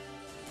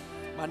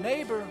 My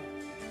neighbor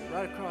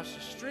right across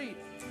the street,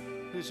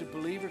 who's a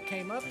believer,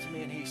 came up to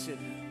me and he said,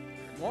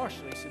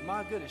 Marshall, he said,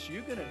 my goodness,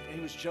 he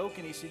was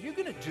joking. He said, you're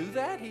going to do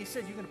that? He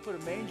said, you're going to put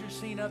a manger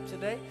scene up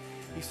today?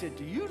 He said,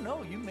 do you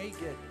know you may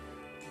get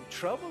in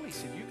trouble? He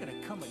said, you're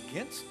going to come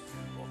against,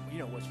 you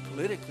know, what's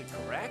politically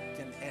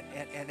correct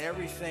and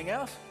everything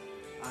else.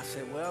 I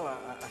said, well,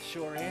 I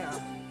sure am.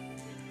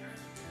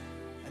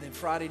 And then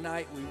Friday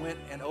night, we went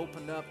and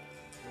opened up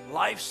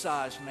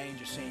life-size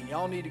manger scene.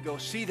 Y'all need to go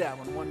see that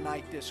one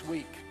night this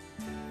week,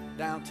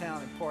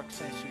 downtown in Parc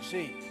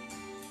Saint-Souci.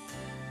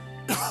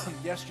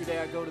 Yesterday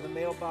I go to the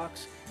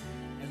mailbox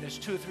and there's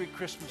 2 or 3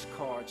 Christmas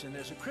cards, and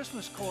there's a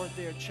Christmas card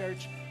there,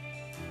 church,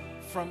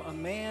 from a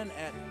man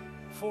at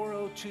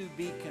 402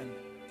 Beacon,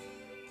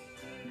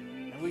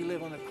 and we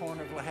live on the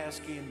corner of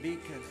Lahaski and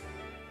Beacon.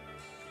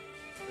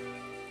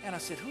 And I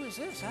said, who is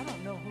this? I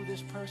don't know who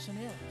this person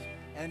is.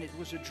 And it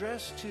was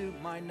addressed to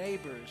my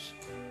neighbors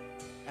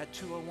at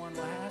 201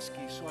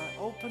 Lahaski, so I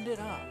opened it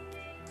up.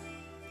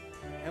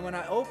 And when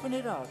I opened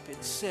it up,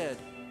 it said,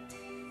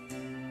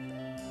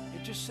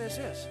 it just says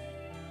this,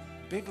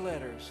 big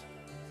letters,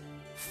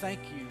 thank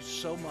you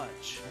so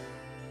much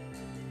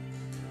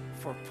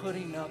for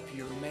putting up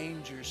your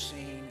manger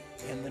scene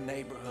in the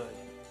neighborhood.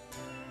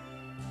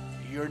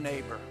 Your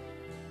neighbor.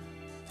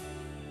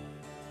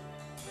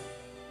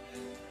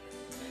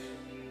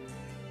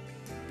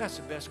 That's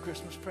the best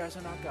Christmas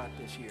present I got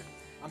this year.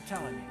 I'm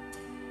telling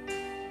you.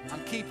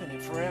 I'm keeping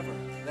it forever,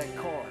 that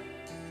card.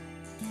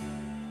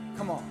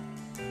 Come on,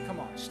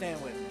 stand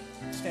with me,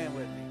 stand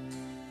with me.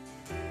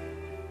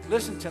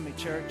 Listen to me,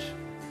 church.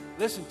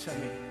 Listen to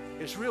me.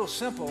 It's real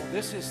simple.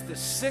 This is the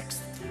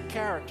 6th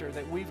character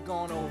that we've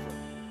gone over.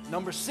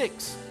 Number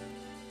 6.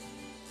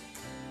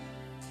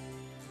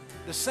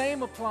 The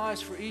same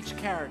applies for each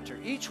character.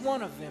 Each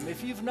one of them,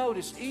 if you've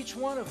noticed, each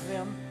one of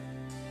them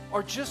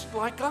are just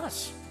like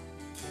us.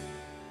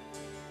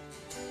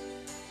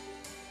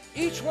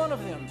 Each one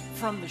of them,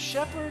 from the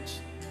shepherds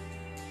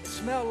that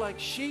smell like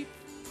sheep,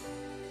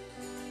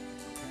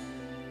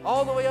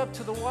 all the way up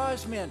to the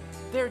wise men,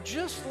 they're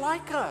just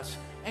like us.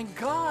 And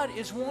God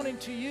is wanting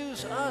to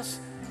use us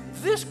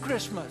this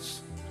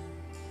Christmas.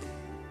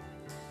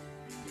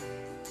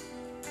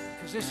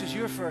 Because this is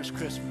your first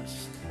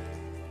Christmas.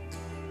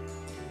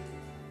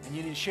 And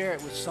you need to share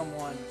it with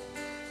someone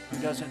who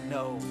doesn't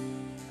know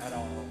at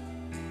all.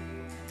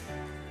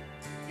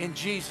 In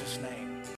Jesus' name.